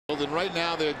field, and right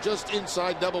now they're just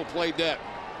inside double play deck.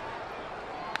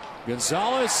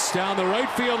 Gonzalez down the right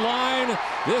field line.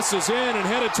 This is in and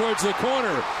headed towards the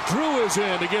corner. Drew is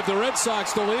in to give the Red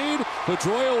Sox the lead.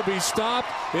 Pedroia will be stopped.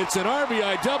 It's an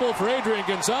RBI double for Adrian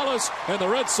Gonzalez, and the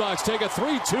Red Sox take a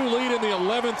 3-2 lead in the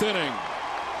 11th inning.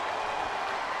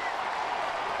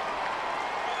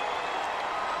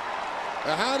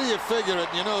 Now, how do you figure it?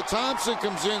 You know, Thompson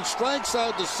comes in, strikes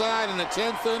out the side in the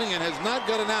 10th inning, and has not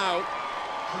got an out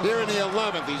here in the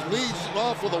 11th. He leads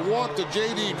off with a walk to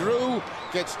J.D. Drew,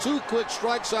 gets 2 quick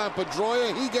strikes on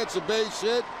Pedroia. He gets a base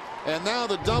hit, and now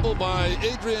the double by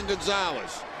Adrian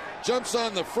Gonzalez. Jumps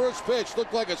on the first pitch,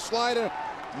 looked like a slider,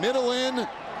 middle in,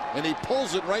 and he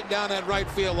pulls it right down that right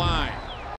field line.